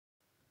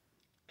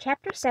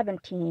Chapter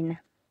 17.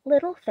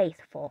 Little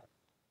Faithful.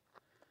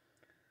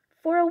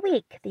 For a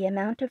week the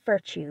amount of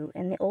virtue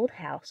in the old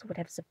house would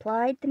have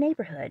supplied the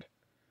neighborhood.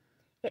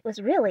 It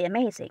was really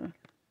amazing,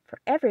 for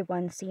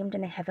everyone seemed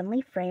in a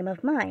heavenly frame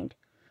of mind,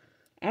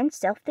 and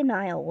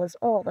self-denial was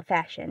all the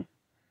fashion.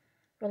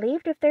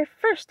 Relieved of their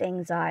first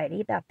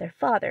anxiety about their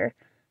father,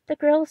 the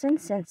girls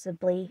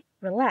insensibly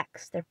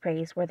relaxed their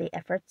praiseworthy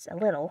efforts a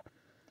little,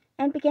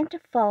 and began to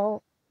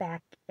fall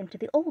back into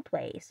the old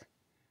ways.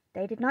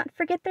 They did not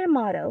forget their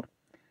motto,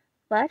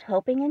 but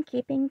hoping and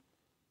keeping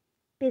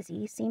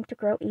busy seemed to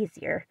grow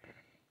easier,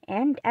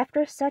 and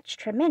after such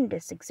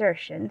tremendous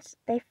exertions,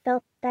 they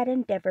felt that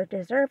endeavor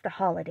deserved a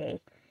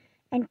holiday,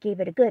 and gave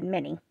it a good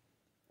many.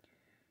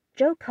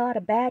 Jo caught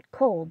a bad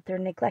cold through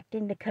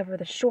neglecting to cover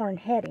the shorn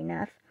head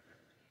enough,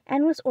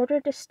 and was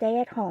ordered to stay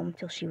at home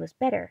till she was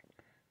better,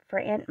 for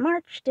Aunt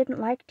March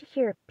didn't like to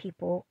hear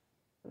people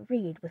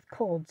read with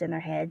colds in their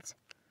heads.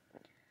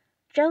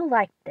 Jo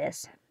liked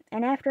this,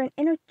 and after an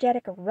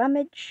energetic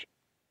rummage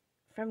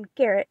from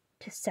garret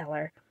to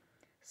cellar,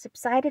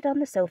 subsided on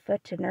the sofa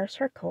to nurse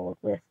her cold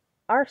with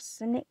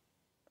arsenicum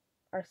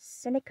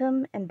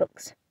and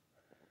books.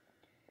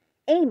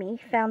 Amy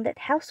found that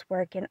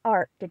housework and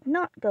art did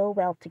not go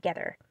well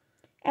together,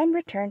 and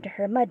returned to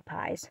her mud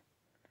pies.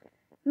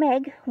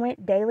 Meg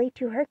went daily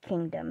to her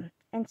kingdom,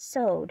 and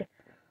sewed,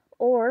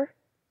 or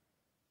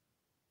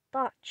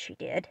thought she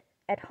did,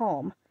 at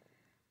home,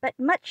 but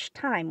much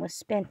time was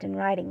spent in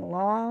writing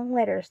long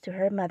letters to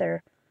her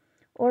mother,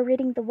 or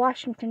reading the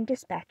Washington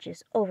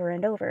dispatches over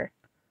and over.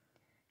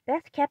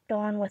 Beth kept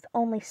on with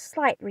only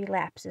slight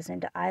relapses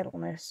into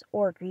idleness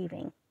or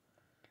grieving.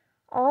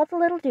 All the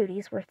little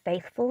duties were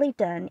faithfully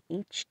done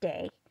each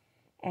day,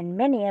 and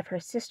many of her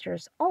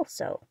sisters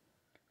also,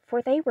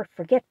 for they were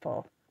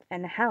forgetful,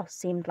 and the house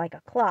seemed like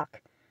a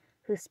clock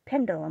whose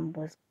pendulum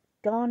was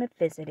gone of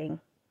visiting.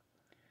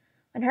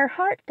 When her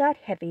heart got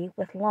heavy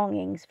with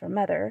longings for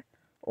mother,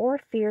 or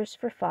fears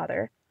for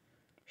father,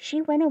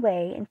 she went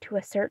away into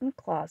a certain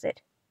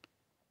closet,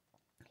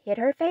 hid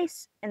her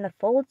face in the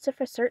folds of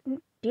a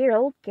certain dear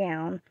old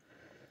gown,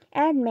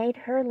 and made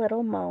her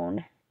little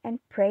moan,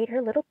 and prayed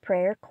her little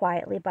prayer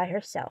quietly by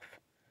herself.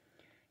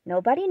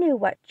 Nobody knew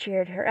what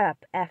cheered her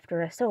up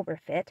after a sober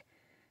fit,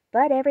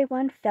 but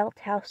everyone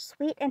felt how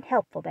sweet and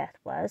helpful Beth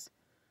was,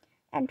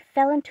 and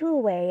fell into a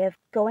way of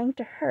going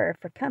to her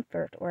for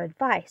comfort or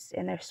advice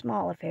in their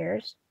small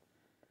affairs.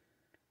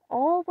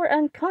 All were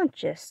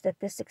unconscious that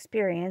this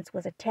experience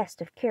was a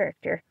test of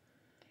character,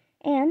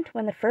 and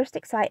when the first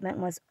excitement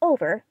was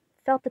over,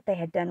 felt that they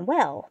had done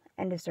well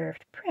and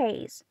deserved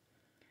praise.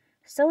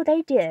 So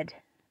they did,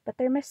 but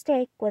their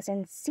mistake was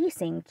in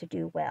ceasing to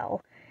do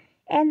well,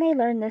 and they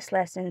learned this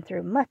lesson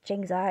through much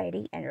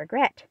anxiety and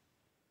regret.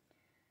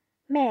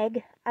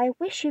 "Meg, I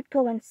wish you'd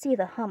go and see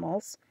the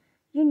Hummels.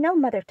 You know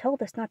Mother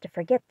told us not to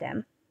forget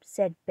them,"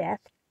 said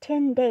Beth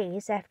 10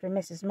 days after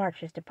Mrs.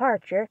 March's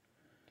departure.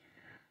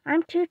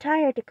 "I'm too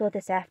tired to go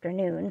this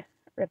afternoon,"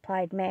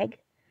 replied Meg,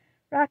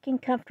 rocking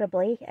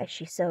comfortably as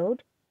she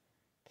sewed.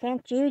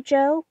 "Can't you,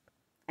 Jo?"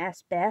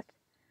 asked Beth.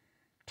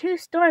 "Too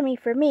stormy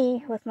for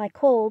me, with my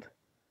cold."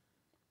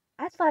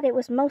 "I thought it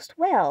was most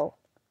well.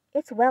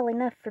 It's well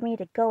enough for me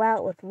to go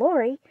out with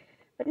Laurie,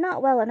 but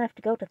not well enough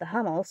to go to the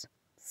Hummels,"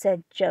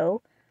 said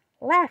Jo,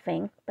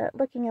 laughing, but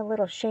looking a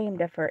little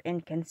ashamed of her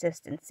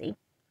inconsistency.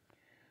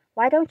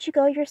 "Why don't you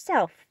go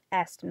yourself?"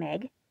 asked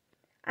Meg.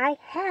 "I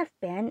have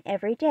been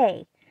every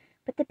day,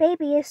 but the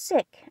baby is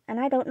sick, and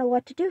I don't know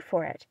what to do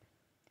for it.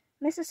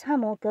 Mrs.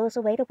 Hummel goes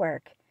away to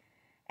work,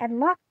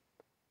 and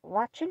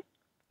Lottchen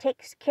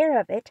takes care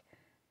of it,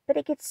 but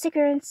it gets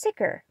sicker and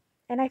sicker,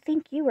 and I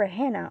think you or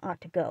Hannah ought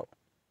to go."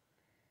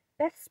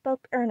 Beth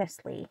spoke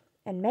earnestly,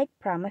 and Meg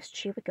promised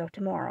she would go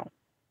tomorrow.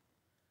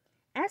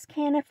 "Ask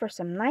Hannah for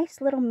some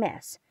nice little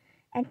mess,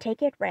 and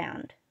take it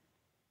round.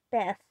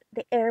 Beth,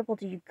 the air will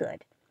do you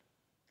good,"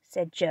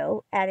 said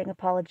Jo, adding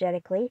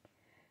apologetically,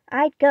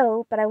 "I'd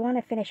go, but I want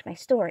to finish my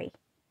story.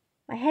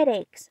 My head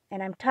aches,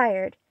 and I'm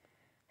tired,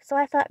 so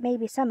I thought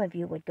maybe some of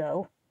you would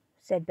go,"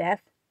 said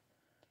Beth.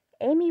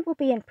 "Amy will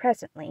be in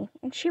presently,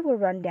 and she will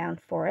run down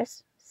for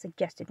us,"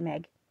 suggested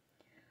Meg.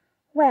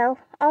 "Well,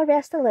 I'll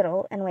rest a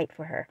little and wait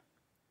for her."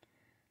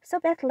 So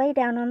Beth lay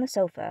down on the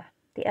sofa,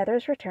 the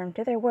others returned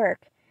to their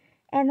work,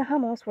 and the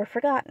Hummels were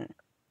forgotten.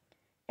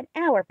 An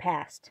hour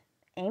passed.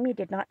 Amy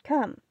did not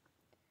come.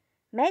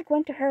 Meg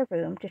went to her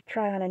room to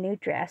try on a new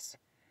dress.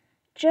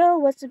 Jo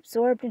was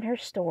absorbed in her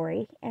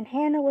story, and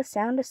Hannah was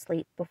sound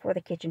asleep before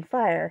the kitchen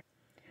fire,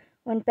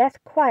 when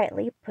Beth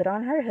quietly put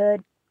on her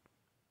hood,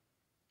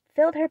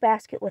 filled her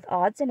basket with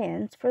odds and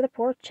ends for the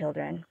poor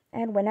children,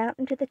 and went out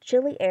into the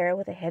chilly air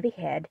with a heavy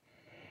head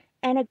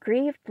and a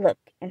grieved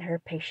look in her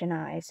patient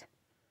eyes.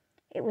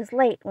 It was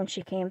late when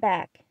she came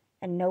back,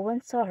 and no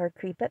one saw her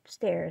creep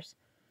upstairs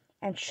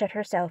and shut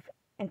herself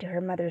into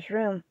her mother's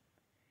room.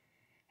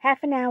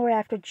 Half an hour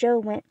after Jo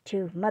went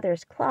to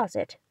Mother's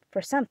closet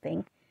for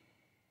something,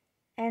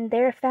 and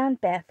there found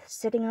Beth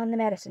sitting on the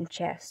medicine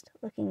chest,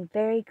 looking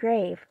very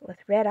grave,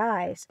 with red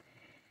eyes,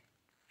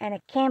 and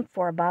a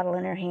camphor bottle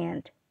in her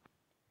hand.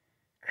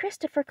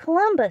 Christopher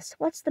Columbus,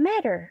 what's the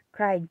matter?"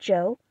 cried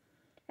Joe,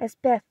 as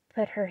Beth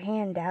put her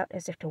hand out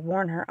as if to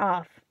warn her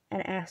off,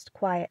 and asked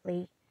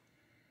quietly,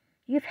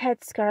 "You've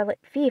had scarlet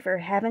fever,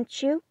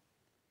 haven't you?"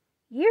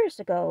 "Years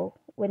ago,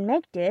 when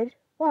Meg did.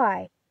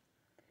 Why?"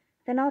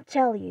 "Then I'll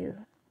tell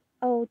you.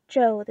 Oh,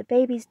 Joe, the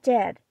baby's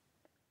dead."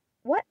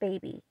 "What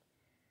baby?"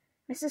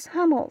 "Mrs.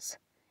 Hummel's.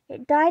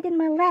 It died in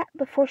my lap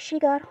before she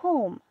got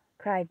home,"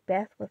 cried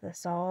Beth with a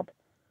sob.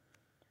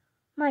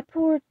 "My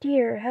poor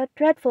dear, how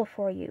dreadful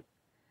for you.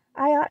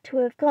 I ought to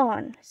have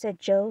gone," said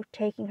Joe,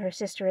 taking her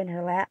sister in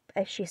her lap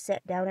as she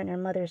sat down in her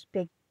mother's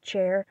big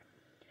chair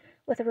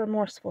with a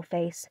remorseful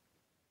face.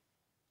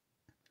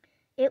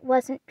 "It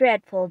wasn't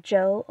dreadful,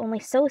 Joe, only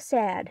so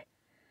sad.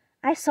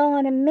 I saw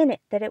in a minute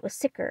that it was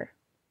sicker.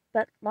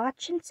 But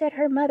Lottchen said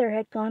her mother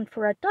had gone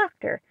for a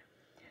doctor,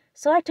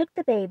 so I took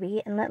the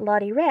baby and let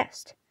Lottie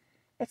rest.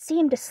 It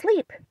seemed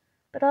asleep,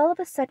 but all of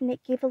a sudden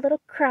it gave a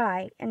little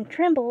cry and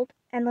trembled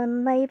and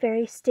then lay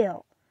very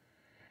still.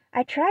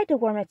 I tried to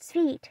warm its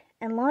feet,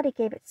 and Lottie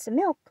gave it some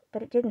milk,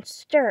 but it didn't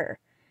stir,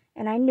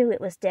 and I knew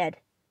it was dead."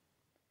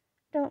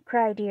 "Don't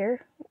cry,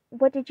 dear.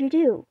 What did you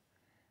do?"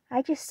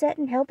 "I just sat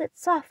and held it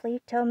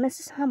softly till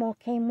Mrs. Hummel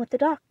came with the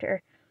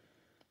doctor.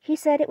 He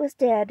said it was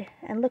dead,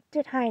 and looked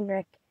at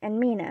Heinrich and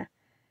Mina,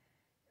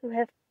 who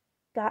have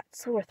got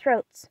sore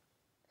throats.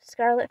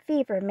 'Scarlet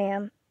fever,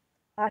 ma'am.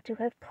 Ought to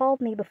have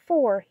called me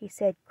before,' he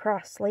said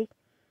crossly.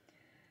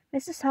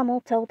 Mrs.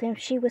 Hummel told him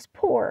she was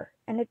poor,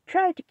 and had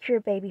tried to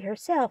cure baby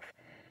herself,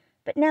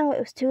 but now it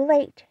was too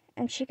late,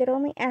 and she could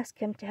only ask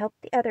him to help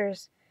the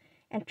others,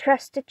 and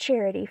trust to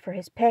charity for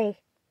his pay.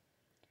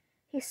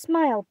 He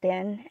smiled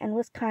then, and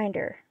was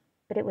kinder,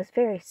 but it was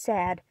very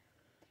sad,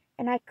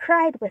 and I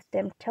cried with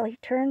them till he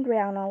turned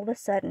round all of a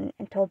sudden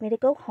and told me to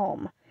go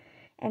home,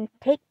 and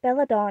take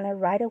belladonna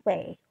right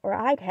away, or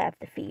I'd have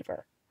the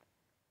fever."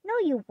 "No,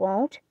 you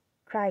won't,"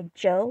 cried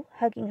Joe,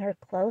 hugging her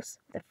close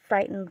with a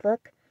frightened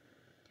look.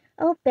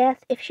 "Oh,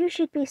 Beth, if you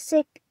should be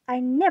sick, I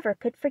never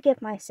could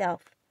forgive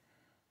myself.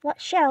 What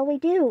shall we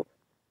do?"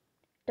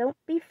 "Don't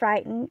be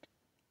frightened.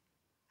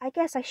 I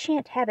guess I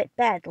shan't have it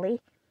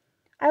badly.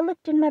 I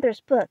looked in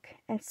Mother's book,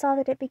 and saw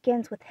that it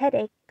begins with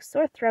headache,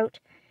 sore throat,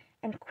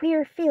 and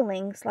queer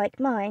feelings like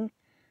mine,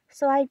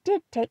 so I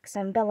did take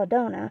some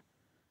belladonna,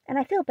 and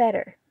I feel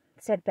better,"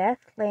 said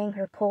Beth, laying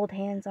her cold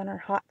hands on her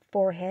hot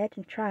forehead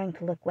and trying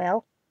to look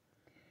well.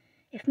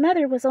 "If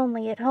Mother was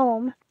only at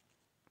home!"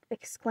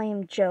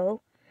 exclaimed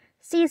Joe,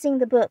 seizing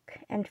the book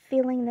and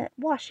feeling that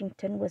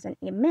Washington was an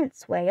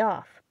immense way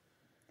off.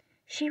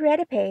 She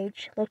read a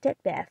page, looked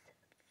at Beth,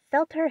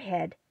 felt her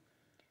head,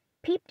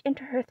 peeped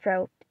into her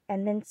throat,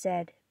 and then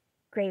said,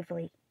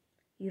 gravely,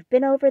 "You've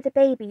been over the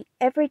baby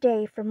every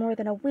day for more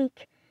than a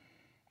week,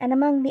 and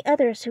among the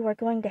others who are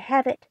going to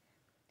have it,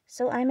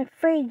 so I'm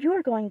afraid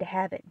you're going to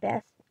have it,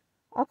 Beth.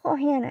 I'll call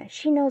Hannah.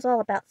 She knows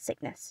all about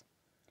sickness."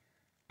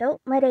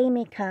 "Don't let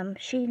Amy come.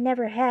 She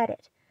never had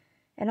it,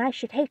 and I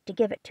should hate to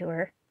give it to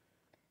her."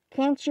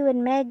 "Can't you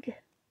and Meg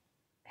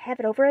have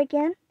it over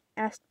again?"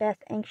 asked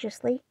Beth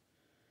anxiously.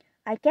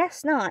 "I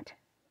guess not.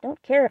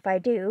 Don't care if I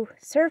do.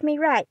 Serve me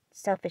right,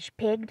 selfish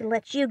pig, to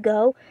let you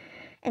go,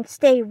 and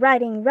stay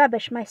writing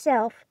rubbish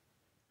myself,"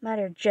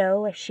 muttered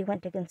Joe as she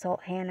went to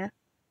consult Hannah.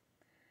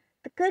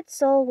 The good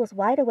soul was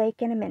wide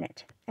awake in a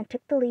minute, and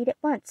took the lead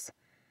at once,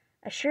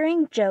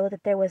 assuring Joe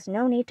that there was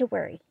no need to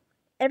worry.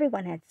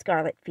 Everyone had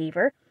scarlet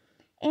fever,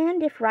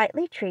 and if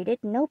rightly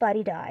treated,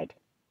 nobody died.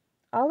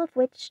 All of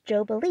which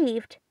Joe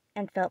believed,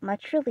 and felt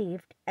much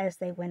relieved as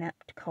they went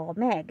up to call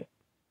Meg.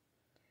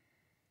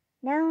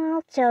 "Now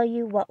I'll tell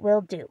you what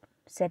we'll do,"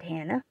 said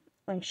Hannah,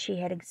 when she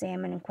had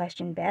examined and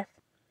questioned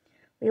Beth.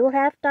 "We will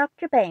have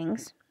Dr.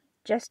 Bangs,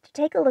 just to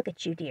take a look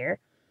at you, dear,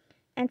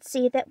 and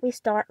see that we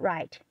start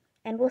right,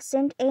 and we'll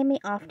send Amy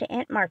off to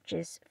Aunt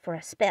March's for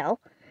a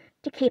spell,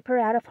 to keep her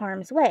out of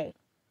harm's way,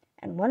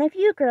 and one of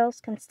you girls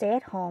can stay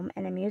at home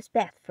and amuse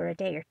Beth for a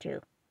day or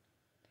two."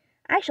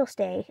 "I shall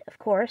stay, of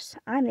course.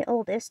 I'm the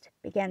oldest,"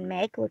 began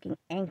Meg, looking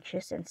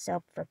anxious and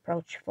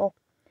self-reproachful.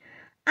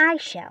 "I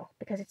shall,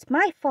 because it's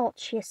my fault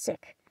she is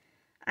sick.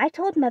 I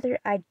told Mother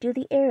I'd do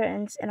the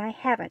errands, and I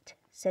haven't,"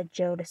 said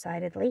Joe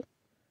decidedly.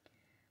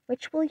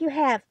 "Which will you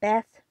have,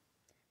 Beth?"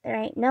 "There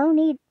ain't no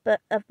need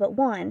of but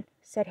one,"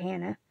 said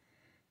Hannah.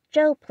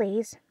 "Joe,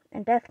 please,"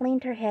 and Beth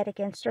leaned her head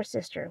against her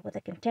sister with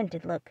a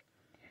contented look,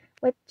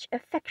 which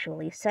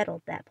effectually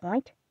settled that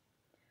point.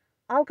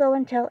 "I'll go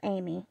and tell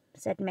Amy,"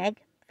 said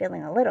Meg,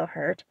 feeling a little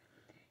hurt,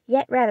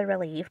 yet rather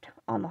relieved,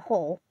 on the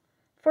whole,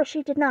 for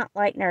she did not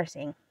like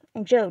nursing,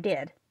 and Joe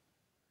did.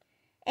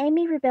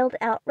 Amy rebelled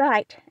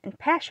outright, and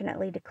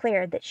passionately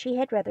declared that she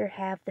had rather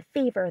have the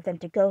fever than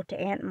to go to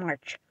Aunt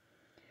March.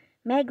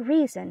 Meg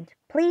reasoned,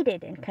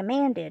 pleaded, and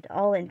commanded,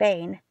 all in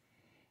vain.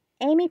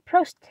 Amy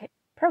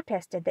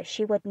protested that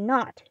she would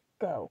not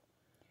go,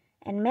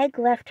 and Meg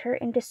left her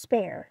in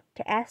despair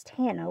to ask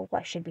Hannah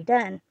what should be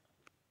done.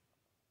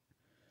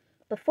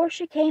 Before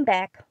she came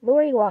back,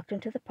 Laurie walked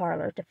into the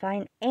parlor to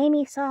find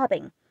Amy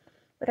sobbing,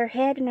 with her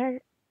head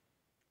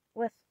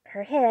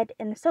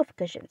in the sofa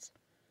cushions.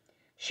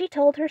 She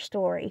told her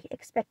story,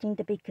 expecting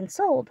to be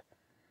consoled,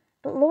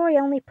 but Laurie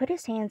only put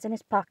his hands in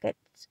his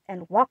pockets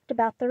and walked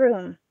about the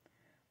room,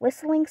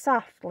 whistling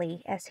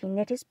softly as he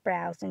knit his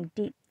brows in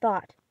deep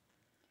thought.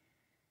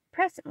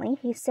 Presently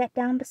he sat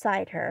down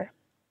beside her,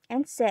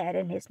 and said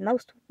in his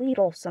most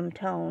wheedlesome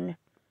tone,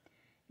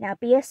 "Now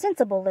be a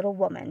sensible little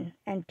woman,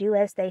 and do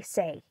as they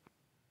say.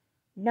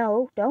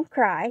 No, don't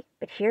cry,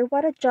 but hear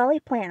what a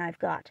jolly plan I've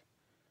got.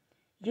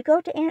 You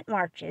go to Aunt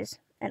March's,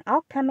 and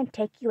I'll come and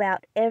take you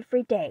out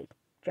every day,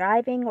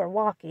 driving or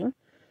walking,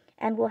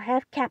 and we'll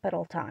have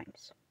capital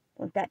times.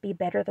 Won't that be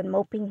better than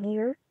moping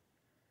here?"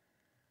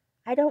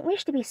 "I don't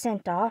wish to be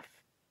sent off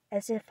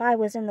as if I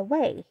was in the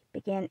way,"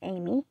 began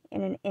Amy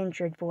in an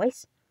injured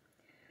voice.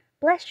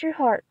 "Bless your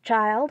heart,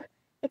 child,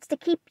 it's to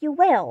keep you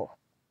well.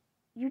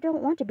 You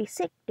don't want to be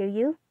sick, do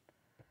you?"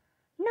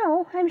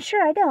 "No, I'm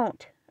sure I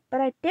don't, but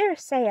I dare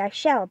say I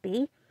shall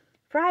be,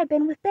 for I've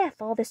been with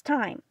Beth all this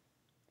time."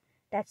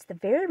 "That's the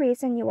very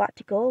reason you ought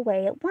to go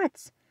away at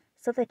once,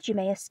 so that you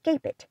may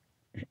escape it.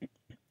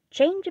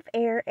 Change of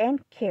air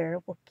and care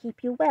will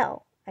keep you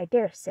well, I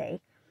dare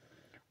say,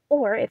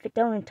 or if it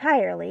don't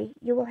entirely,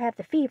 you will have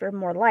the fever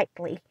more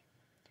likely.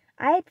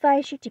 I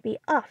advise you to be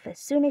off as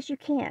soon as you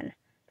can,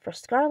 for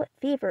scarlet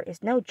fever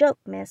is no joke,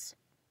 miss."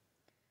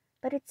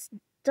 "But it's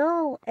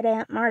dull at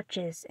Aunt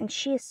March's, and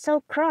she is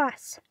so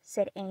cross,"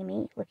 said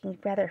Amy, looking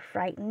rather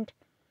frightened.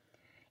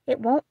 "It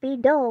won't be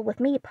dull with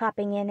me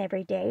popping in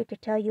every day to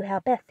tell you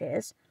how Beth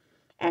is,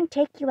 and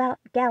take you out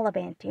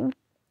gallivanting.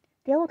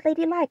 The old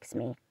lady likes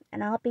me,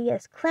 and I'll be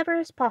as clever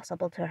as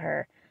possible to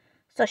her,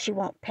 so she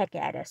won't peck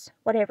at us,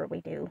 whatever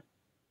we do."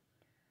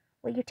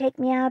 "Will you take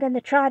me out in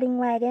the trotting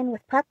wagon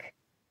with Puck?"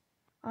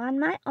 "On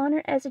my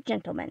honor as a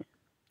gentleman."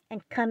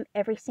 "And come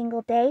every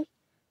single day?"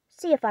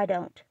 "See if I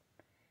don't."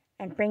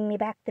 "And bring me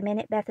back the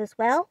minute Beth is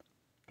well?"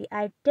 "The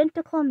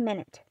identical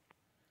minute."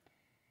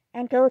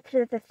 "And go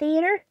to the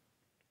theater?"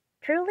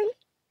 "Truly?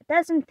 A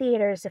dozen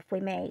theaters if we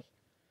may."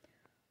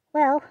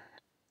 "Well,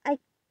 I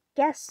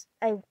guess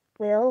I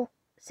will,"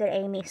 said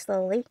Amy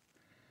slowly.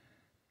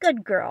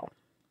 "Good girl.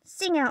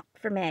 Sing out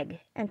for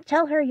Meg, and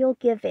tell her you'll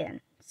give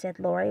in," said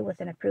Laurie with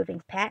an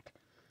approving pat,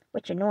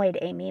 which annoyed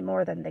Amy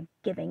more than the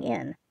giving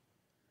in.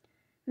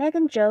 Meg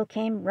and Joe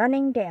came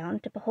running down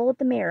to behold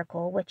the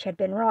miracle which had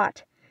been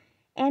wrought,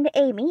 and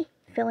Amy,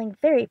 feeling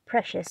very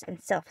precious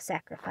and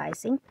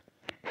self-sacrificing,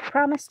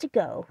 promised to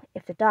go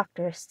if the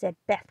doctor said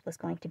Beth was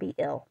going to be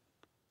ill.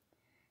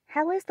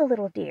 "How is the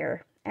little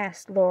dear?"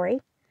 asked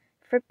Laurie,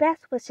 for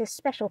Beth was his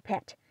special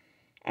pet,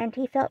 and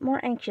he felt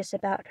more anxious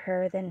about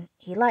her than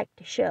he liked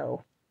to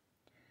show.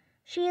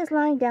 "She is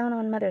lying down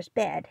on Mother's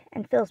bed,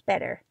 and feels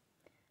better.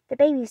 The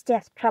baby's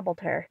death troubled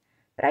her,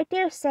 but I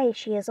dare say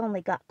she has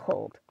only got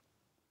cold."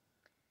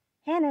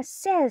 "Hannah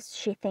says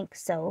she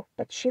thinks so,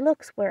 but she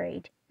looks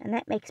worried, and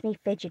that makes me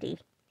fidgety,"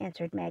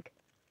 answered Meg.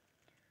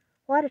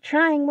 "What a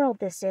trying world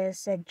this is,"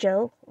 said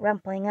Joe,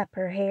 rumpling up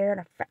her hair in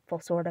a fretful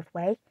sort of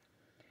way.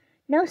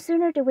 "No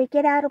sooner do we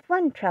get out of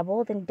one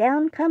trouble than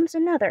down comes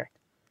another.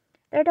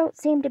 There don't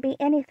seem to be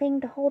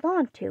anything to hold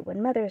on to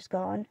when Mother's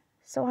gone,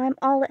 so I'm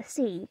all at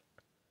sea."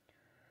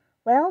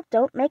 "Well,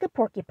 don't make a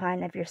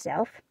porcupine of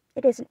yourself.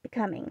 It isn't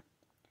becoming.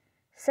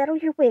 Settle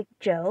your wig,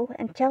 Joe,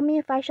 and tell me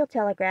if I shall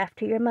telegraph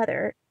to your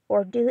mother,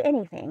 or do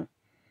anything,"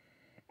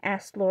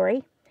 asked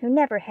Laurie, who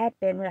never had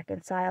been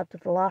reconciled to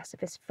the loss of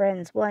his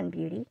friend's one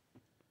beauty.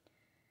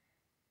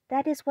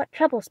 "That is what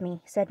troubles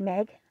me," said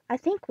Meg. "I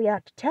think we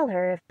ought to tell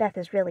her if Beth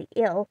is really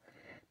ill,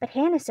 but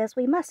Hannah says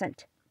we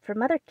mustn't, for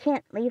Mother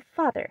can't leave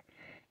Father,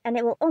 and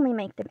it will only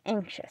make them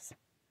anxious.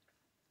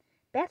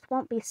 Beth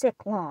won't be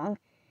sick long,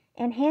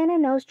 and Hannah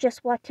knows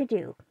just what to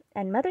do,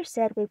 and Mother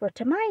said we were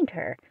to mind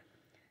her,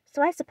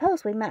 so I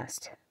suppose we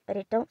must, but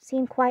it don't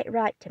seem quite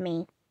right to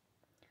me."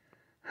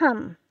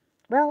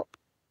 Well,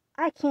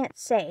 I can't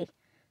say.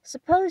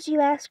 Suppose you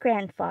ask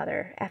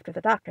Grandfather after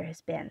the doctor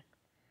has been."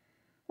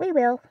 "We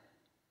will.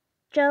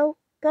 Joe,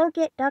 go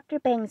get Dr.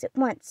 Bangs at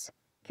once,"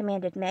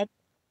 commanded Meg.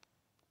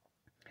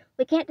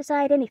 "We can't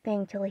decide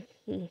anything till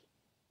he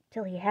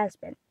has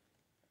been."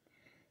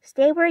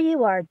 "Stay where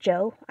you are,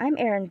 Joe. I'm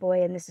errand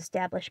boy in this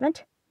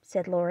establishment,"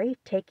 said Laurie,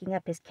 taking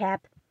up his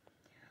cap.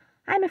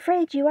 "I'm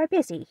afraid you are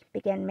busy,"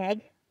 began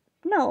Meg.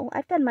 "No,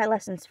 I've done my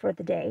lessons for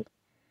the day."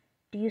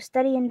 "Do you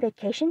study in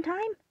vacation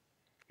time?"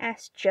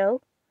 asked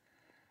Joe.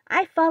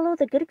 "I follow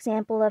the good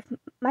example of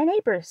my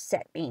neighbors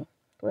set me,"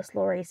 was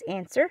Laurie's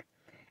answer,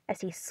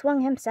 as he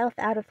swung himself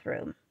out of the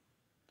room.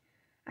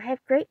 "I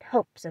have great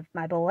hopes of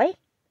my boy,"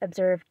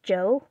 observed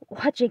Joe,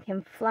 watching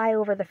him fly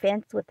over the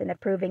fence with an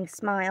approving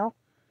smile.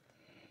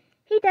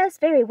 "He does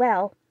very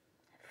well,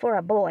 for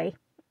a boy,"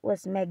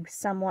 was Meg's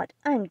somewhat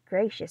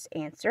ungracious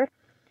answer,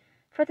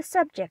 for the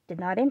subject did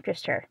not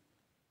interest her.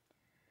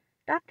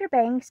 Dr.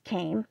 Bangs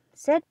came,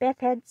 said Beth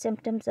had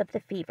symptoms of the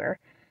fever,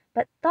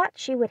 but thought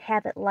she would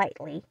have it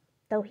lightly,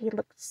 though he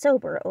looked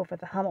sober over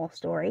the Hummel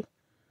story.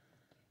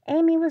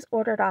 Amy was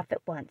ordered off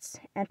at once,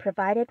 and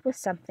provided with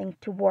something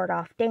to ward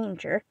off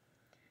danger.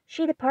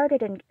 She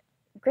departed in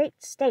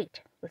great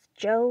state, with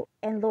Joe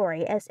and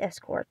Laurie as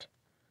escort.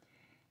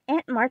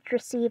 Aunt March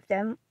received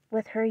them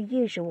with her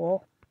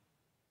usual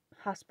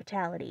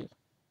hospitality.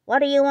 "What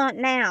do you want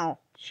now?"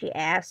 she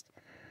asked,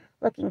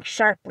 looking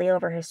sharply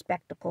over her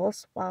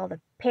spectacles, while the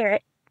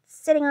parrot,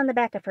 sitting on the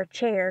back of her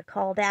chair,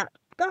 called out,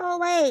 "Go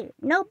away!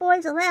 No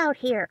boys allowed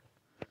here!"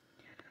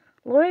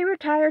 Laurie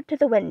retired to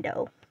the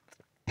window,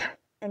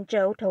 and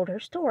Jo told her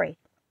story.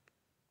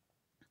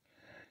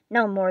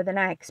 "No more than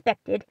I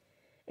expected.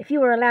 If you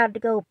were allowed to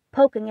go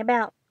poking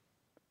about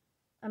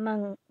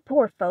among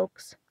poor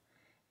folks,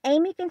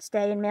 Amy can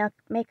stay and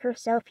make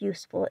herself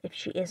useful if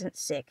she isn't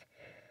sick,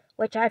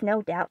 which I've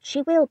no doubt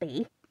she will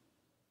be.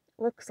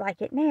 Looks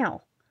like it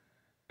now.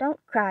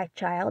 Don't cry,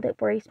 child. It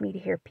worries me to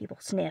hear people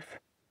sniff."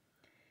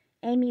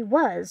 Amy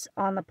was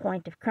on the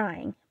point of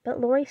crying, but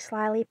Laurie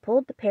slyly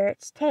pulled the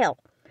parrot's tail,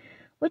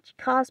 which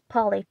caused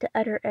Polly to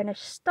utter an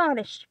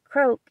astonished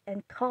croak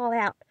and call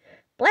out,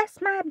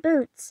 "Bless my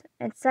boots!"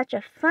 in such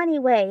a funny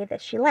way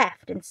that she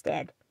laughed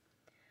instead.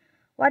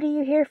 "What do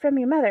you hear from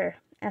your mother?"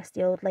 asked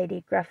the old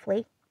lady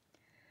gruffly.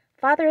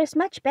 "Father is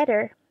much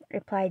better,"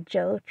 replied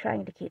Jo,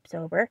 trying to keep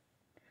sober.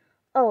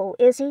 "Oh,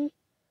 is he?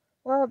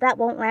 Well, that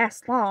won't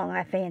last long,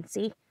 I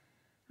fancy.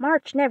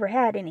 March never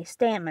had any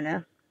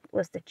stamina,"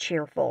 was the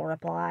cheerful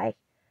reply.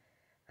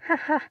 "Ha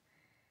ha!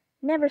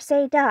 Never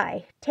say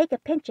die. Take a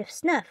pinch of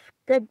snuff,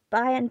 good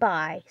by and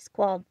by,"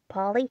 squalled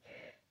Polly,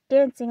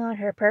 dancing on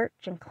her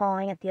perch and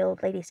clawing at the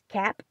old lady's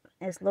cap,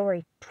 as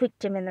Laurie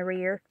tweaked him in the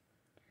rear.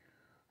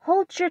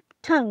 "Hold your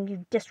tongue,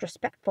 you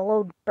disrespectful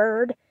old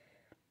bird.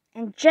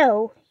 And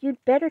Jo,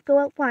 you'd better go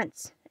at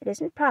once. It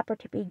isn't proper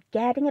to be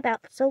gadding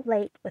about so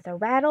late with a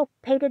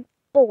rattle-pated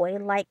boy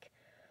like—"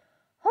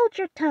 "Hold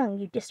your tongue,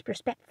 you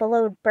disrespectful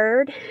old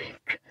bird,"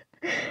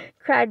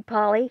 cried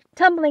Polly,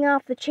 tumbling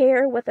off the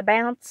chair with a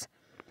bounce,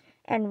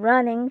 and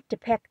running to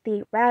peck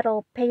the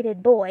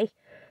rattle-pated boy,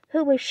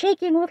 who was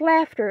shaking with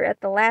laughter at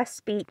the last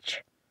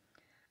speech.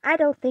 "I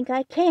don't think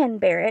I can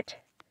bear it.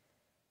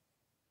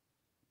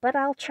 But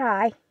I'll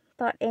try,"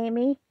 thought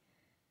Amy,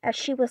 as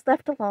she was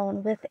left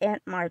alone with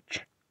Aunt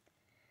March.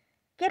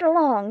 "Get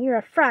along, you're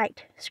a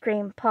fright!"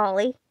 screamed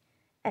Polly.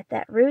 At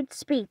that rude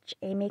speech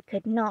Amy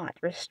could not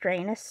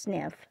restrain a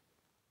sniff.